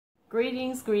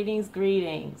Greetings, greetings,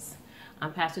 greetings.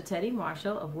 I'm Pastor Teddy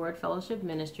Marshall of Word Fellowship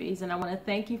Ministries, and I want to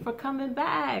thank you for coming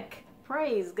back.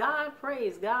 Praise God,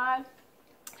 praise God.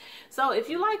 So if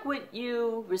you like what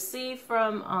you receive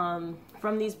from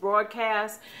these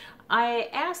broadcasts, I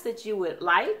ask that you would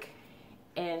like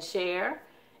and share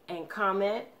and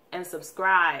comment and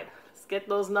subscribe. Let's get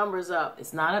those numbers up.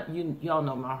 It's not, y'all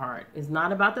know my heart. It's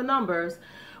not about the numbers,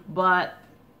 but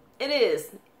it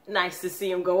is nice to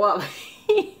see them go up.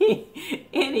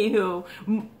 Anywho,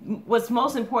 what's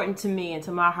most important to me and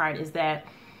to my heart is that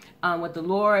what the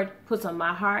Lord puts on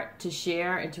my heart to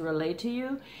share and to relate to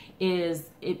you is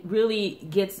it really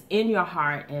gets in your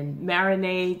heart and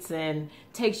marinates and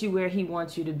takes you where He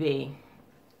wants you to be.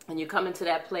 And you come into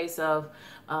that place of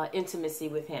intimacy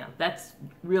with Him. That's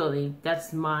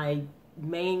my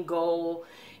main goal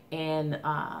and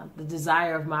the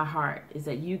desire of my heart is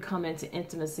that you come into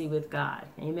intimacy with God.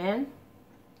 Amen?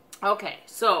 Okay,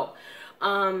 so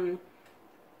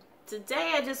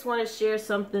today I just want to share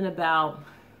something about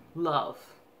love.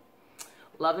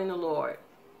 Loving the Lord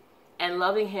and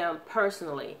loving Him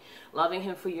personally. Loving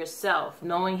Him for yourself.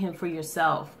 Knowing Him for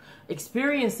yourself.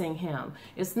 Experiencing Him.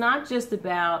 It's not just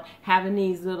about having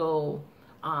these little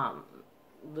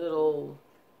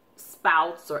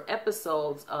spouts or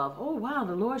episodes of, oh wow,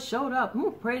 the Lord showed up.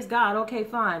 Praise God. Okay,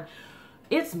 fine.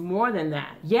 It's more than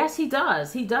that. Yes, He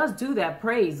does. He does do that.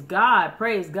 Praise God.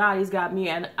 Praise God. He's got me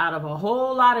out of a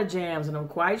whole lot of jams, and I'm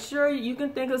quite sure you can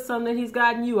think of some that He's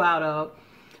gotten you out of.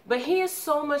 But He is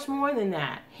so much more than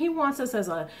that. He wants us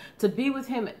to be with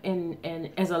Him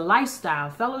in as a lifestyle,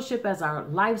 fellowship as our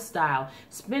lifestyle,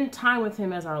 spend time with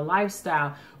Him as our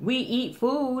lifestyle. We eat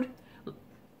food.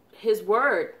 His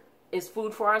word is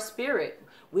food for our spirit.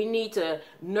 We need to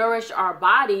nourish our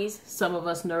bodies. Some of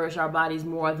us nourish our bodies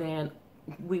more than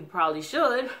we probably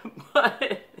should,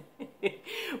 but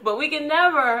we can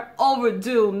never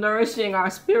overdo nourishing our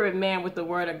spirit man with the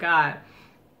word of God.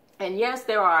 And yes,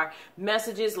 there are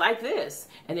messages like this,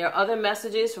 and there are other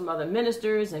messages from other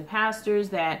ministers and pastors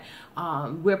that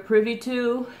we're privy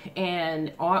to,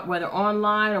 and whether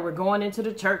online or we're going into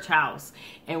the church house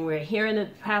and we're hearing the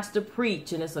pastor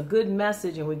preach, and it's a good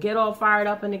message, and we get all fired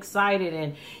up and excited,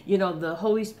 and the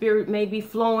Holy Spirit may be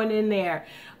flowing in there.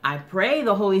 I pray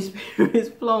the Holy Spirit is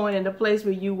flowing in the place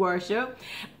where you worship.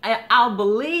 I'll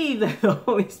believe that the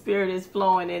Holy Spirit is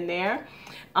flowing in there.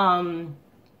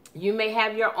 You may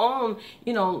have your own,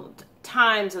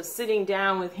 times of sitting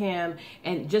down with Him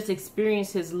and just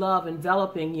experience His love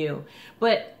enveloping you.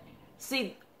 But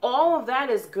see, all of that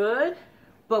is good.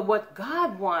 But what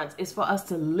God wants is for us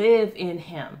to live in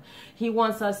Him. He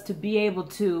wants us to be able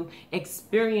to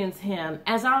experience Him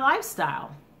as our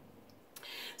lifestyle.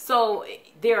 So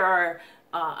there are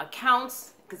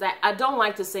accounts, because I don't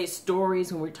like to say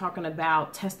stories when we're talking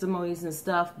about testimonies and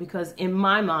stuff, because in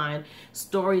my mind,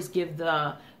 stories give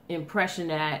the impression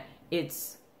that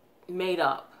it's made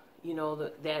up,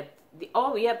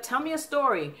 tell me a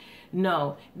story.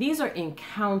 No, these are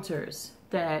encounters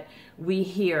that we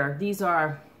hear. These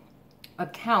are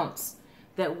accounts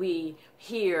that we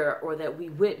hear or that we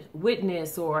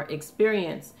witness or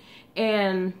experience.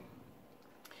 And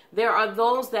there are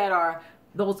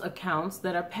those accounts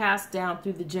that are passed down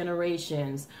through the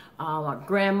generations. A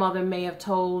grandmother may have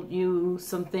told you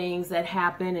some things that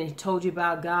happened and told you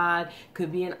about God.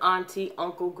 Could be an auntie,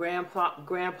 uncle,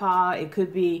 grandpa. It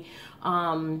could be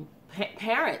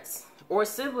parents or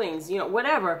siblings,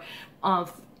 whatever.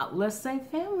 Let's say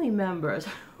family members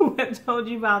who have told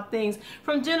you about things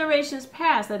from generations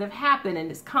past that have happened, and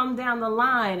it's come down the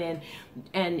line,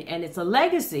 and it's a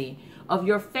legacy of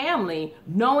your family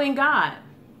knowing God.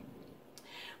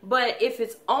 But if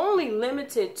it's only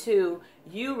limited to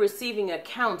you receiving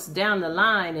accounts down the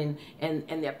line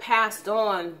and they're passed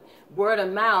on word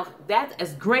of mouth, that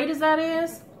as great as that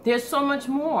is, there's so much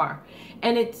more.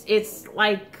 And it's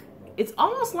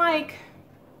almost like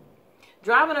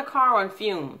driving a car on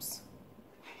fumes.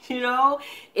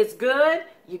 It's good,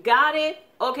 you got it,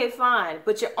 okay, fine,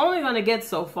 but you're only going to get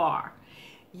so far.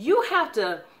 You have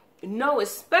to know,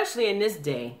 especially in this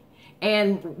day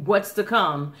and what's to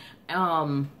come.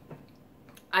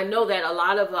 I know that a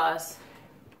lot of us,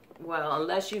 well,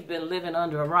 unless you've been living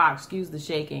under a rock, excuse the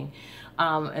shaking,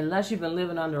 unless you've been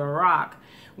living under a rock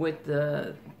with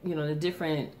the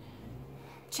different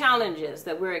challenges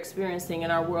that we're experiencing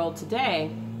in our world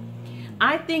today,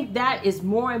 I think that is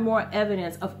more and more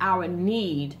evidence of our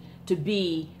need to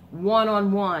be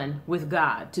one-on-one with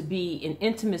God, to be in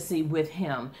intimacy with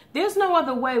Him. There's no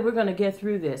other way we're going to get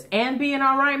through this and be in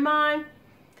our right mind.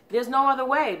 There's no other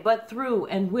way but through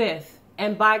and with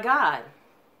and by God.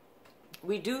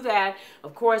 We do that,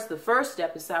 of course, the first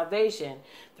step is salvation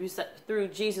through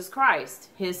Jesus Christ,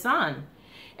 his son.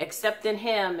 Accepting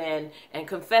him and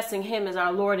confessing him as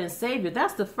our Lord and Savior.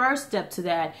 That's the first step to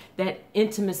that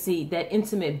intimacy, that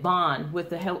intimate bond with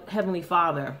the Heavenly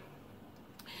Father.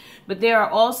 But there are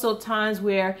also times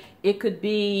where it could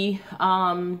be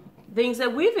things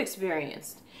that we've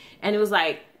experienced. And it was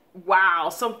like, wow,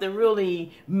 something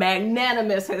really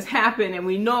magnanimous has happened, and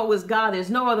we know it was God. There's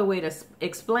no other way to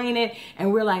explain it.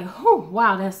 And we're like, oh,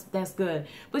 wow, that's good.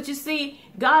 But you see,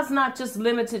 God's not just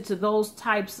limited to those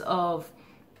types of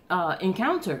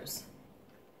encounters.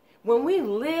 When we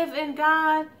live in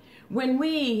God, when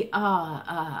we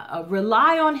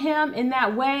rely on him in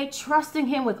that way, trusting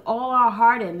him with all our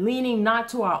heart and leaning not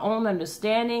to our own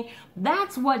understanding,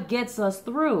 that's what gets us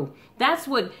through. That's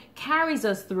what carries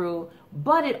us through.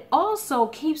 But it also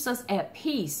keeps us at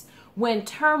peace when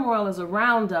turmoil is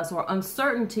around us or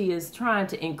uncertainty is trying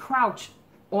to encroach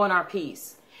on our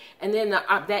peace. And then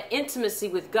that intimacy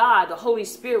with God, the Holy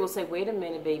Spirit will say, wait a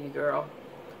minute, baby girl.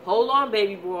 Hold on,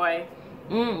 baby boy.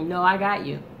 No, I got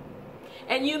you.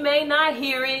 And you may not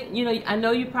hear it. You know, I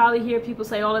know you probably hear people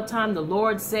say all the time, the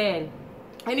Lord said,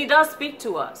 and he does speak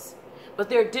to us. But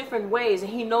there are different ways,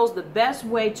 and he knows the best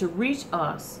way to reach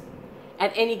us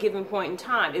at any given point in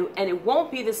time. And it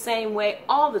won't be the same way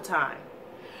all the time.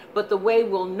 But the way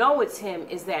we'll know it's him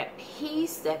is that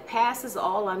peace that passes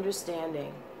all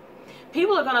understanding.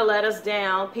 People are going to let us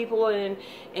down. People in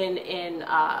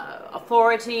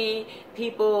authority,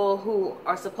 people who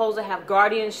are supposed to have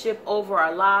guardianship over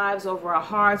our lives, over our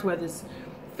hearts, whether it's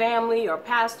family or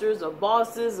pastors or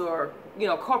bosses or, you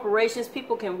know, corporations.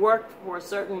 People can work for a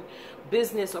certain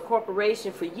business or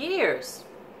corporation for years,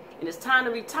 and it's time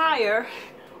to retire,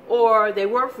 or they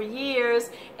work for years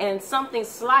and something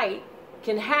slight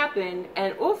can happen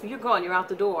and oof, you're gone, you're out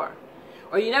the door.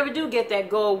 Or you never do get that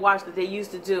gold watch that they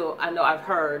used to do. I know, I've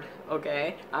heard,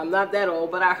 okay? I'm not that old,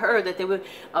 but I heard that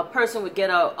a person would get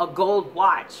a gold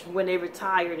watch when they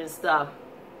retired and stuff.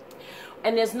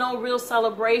 And there's no real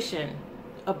celebration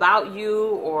about you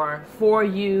or for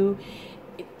you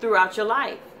throughout your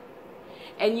life.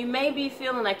 And you may be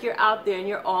feeling like you're out there and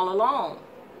you're all alone.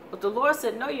 But the Lord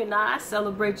said, no, you're not. I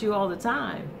celebrate you all the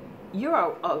time.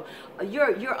 You're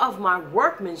of my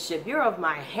workmanship. You're of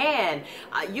my hand.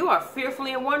 You are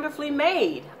fearfully and wonderfully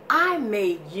made. I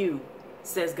made you,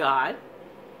 says God.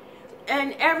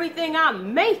 And everything I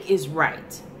make is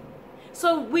right.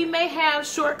 So we may have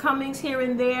shortcomings here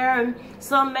and there, and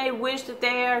some may wish that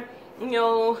they're, you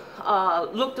know,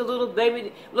 look a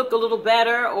little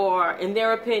better, or in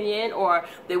their opinion, or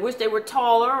they wish they were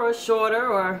taller or shorter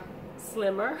or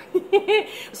slimmer.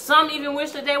 Some even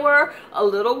wish that they were a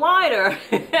little wider,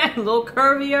 a little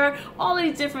curvier, all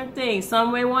these different things.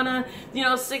 Some may want to, you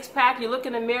know, six-pack. You look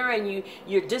in the mirror and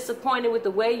you're disappointed with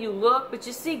the way you look. But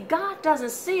you see, God doesn't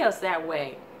see us that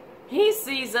way. He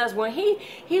sees us, when he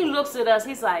looks at us,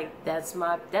 he's like, that's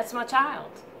my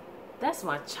child. That's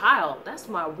my child. That's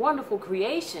my wonderful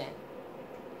creation.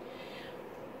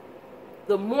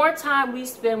 The more time we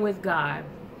spend with God,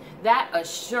 that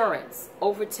assurance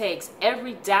overtakes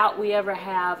every doubt we ever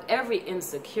have, every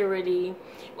insecurity.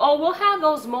 Oh, we'll have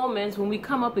those moments when we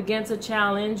come up against a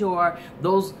challenge or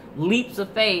those leaps of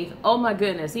faith. Oh my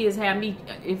goodness, he has had me,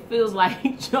 it feels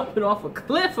like jumping off a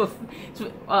cliff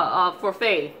for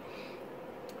faith.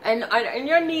 And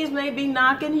your knees may be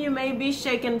knocking, you may be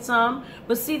shaking some,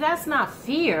 but see, that's not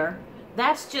fear.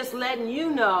 That's just letting you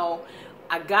know,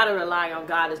 I gotta rely on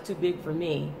God, it's too big for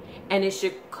me. And it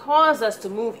should cause us to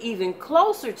move even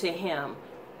closer to him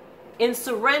in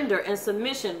surrender and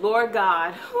submission. Lord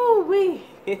God,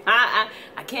 I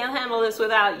can't handle this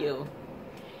without you.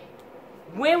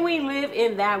 When we live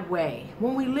in that way,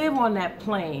 when we live on that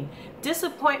plane,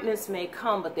 disappointments may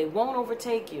come, but they won't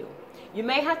overtake you. You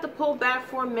may have to pull back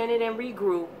for a minute and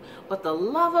regroup, but the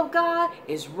love of God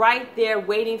is right there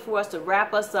waiting for us to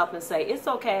wrap us up and say, it's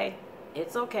okay,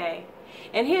 it's okay.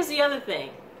 And here's the other thing.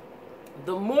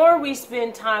 The more we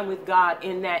spend time with God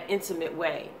in that intimate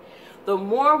way, the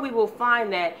more we will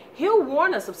find that he'll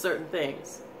warn us of certain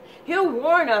things. He'll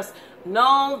warn us,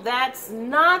 no, that's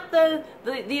not the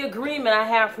agreement I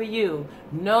have for you.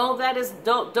 No, that is,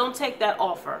 don't take that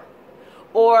offer.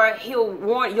 Or he'll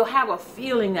warn, you'll have a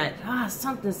feeling that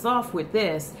something's off with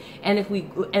this.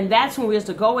 And that's when we're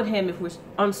to go with him if we're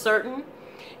uncertain.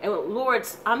 And Lord,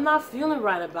 I'm not feeling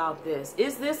right about this.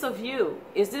 Is this of you?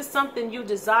 Is this something you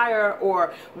desire,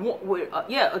 or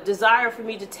a desire for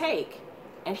me to take?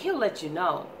 And he'll let you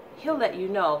know. He'll let you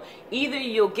know. Either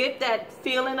you'll get that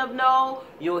feeling of no,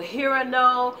 you'll hear a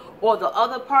no, or the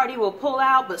other party will pull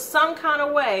out. But some kind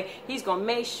of way, he's going to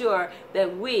make sure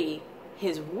that we,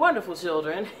 his wonderful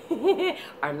children,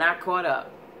 are not caught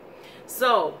up.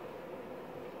 So,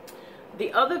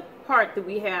 the other part that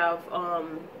we have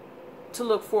to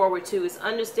look forward to is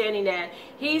understanding that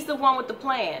he's the one with the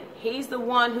plan. He's the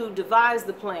one who devised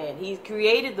the plan. He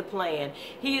created the plan.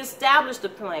 He established the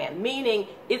plan, meaning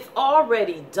it's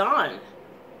already done.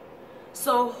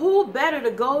 So who better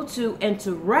to go to and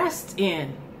to rest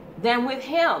in than with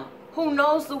him, who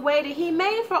knows the way that he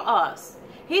made for us?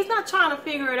 He's not trying to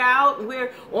figure it out.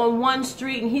 We're on one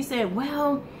street and he said,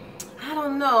 well, I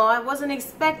don't know. I wasn't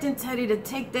expecting Teddy to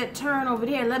take that turn over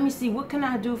there. Let me see. What can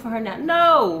I do for her now?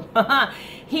 No.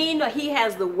 He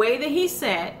has the way that he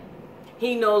set.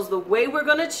 He knows the way we're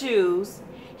going to choose.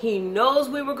 He knows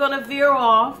we were going to veer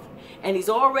off. And he's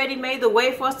already made the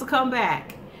way for us to come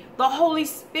back. The Holy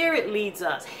Spirit leads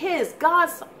us.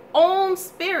 God's own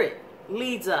Spirit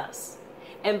leads us.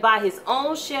 And by his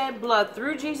own shed blood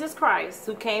through Jesus Christ,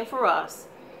 who came for us,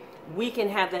 we can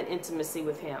have that intimacy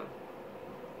with him.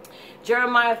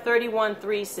 Jeremiah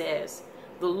 31:3 says,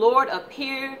 the Lord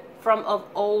appeared from of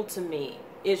old to me,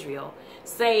 Israel,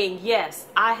 saying, yes,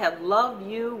 I have loved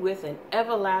you with an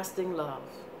everlasting love.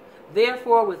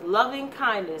 Therefore, with loving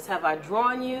kindness have I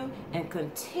drawn you and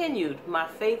continued my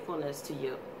faithfulness to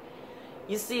you.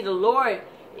 You see, the Lord,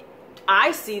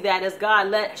 I see that as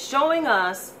God showing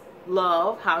us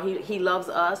love, how he loves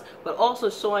us, but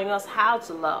also showing us how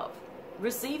to love.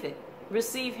 Receive it.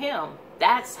 Receive him.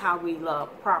 That's how we love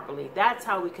properly. That's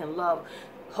how we can love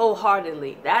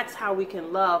wholeheartedly. That's how we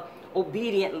can love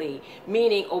obediently,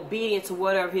 meaning obedient to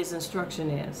whatever his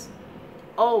instruction is.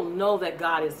 Oh, know that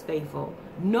God is faithful.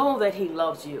 Know that he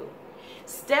loves you.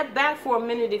 Step back for a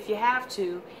minute if you have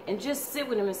to and just sit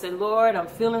with him and say, Lord, I'm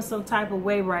feeling some type of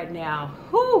way right now.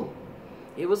 Whew.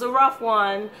 It was a rough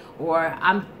one, or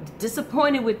I'm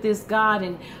disappointed with this, God,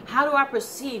 and how do I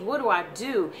proceed? What do I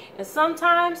do? And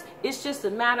sometimes it's just a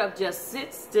matter of just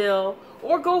sit still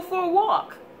or go for a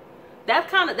walk.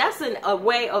 That's a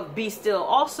way of be still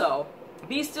also.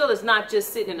 Be still is not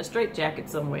just sitting in a straitjacket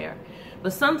somewhere,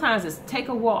 but sometimes it's take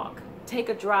a walk, take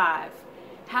a drive,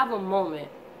 have a moment,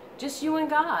 just you and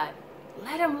God.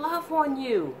 Let him love on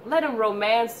you. Let him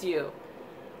romance you.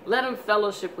 Let him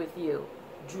fellowship with you.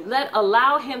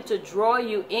 Allow him to draw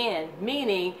you in,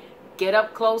 meaning get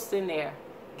up close in there.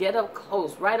 Get up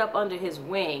close, right up under his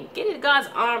wing. Get in God's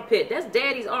armpit. That's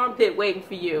Daddy's armpit waiting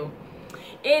for you.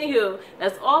 Anywho,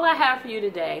 that's all I have for you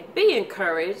today. Be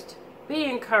encouraged. Be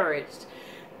encouraged.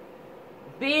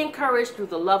 Be encouraged through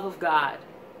the love of God.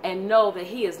 And know that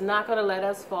he is not going to let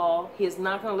us fall. He is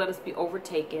not going to let us be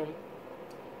overtaken.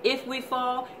 If we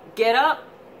fall, get up.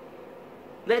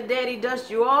 Let Daddy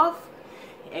dust you off.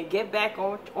 And get back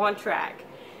on track.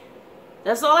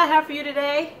 That's all I have for you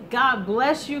today. God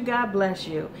bless you. God bless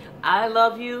you. I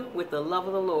love you with the love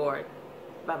of the Lord.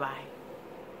 Bye-bye.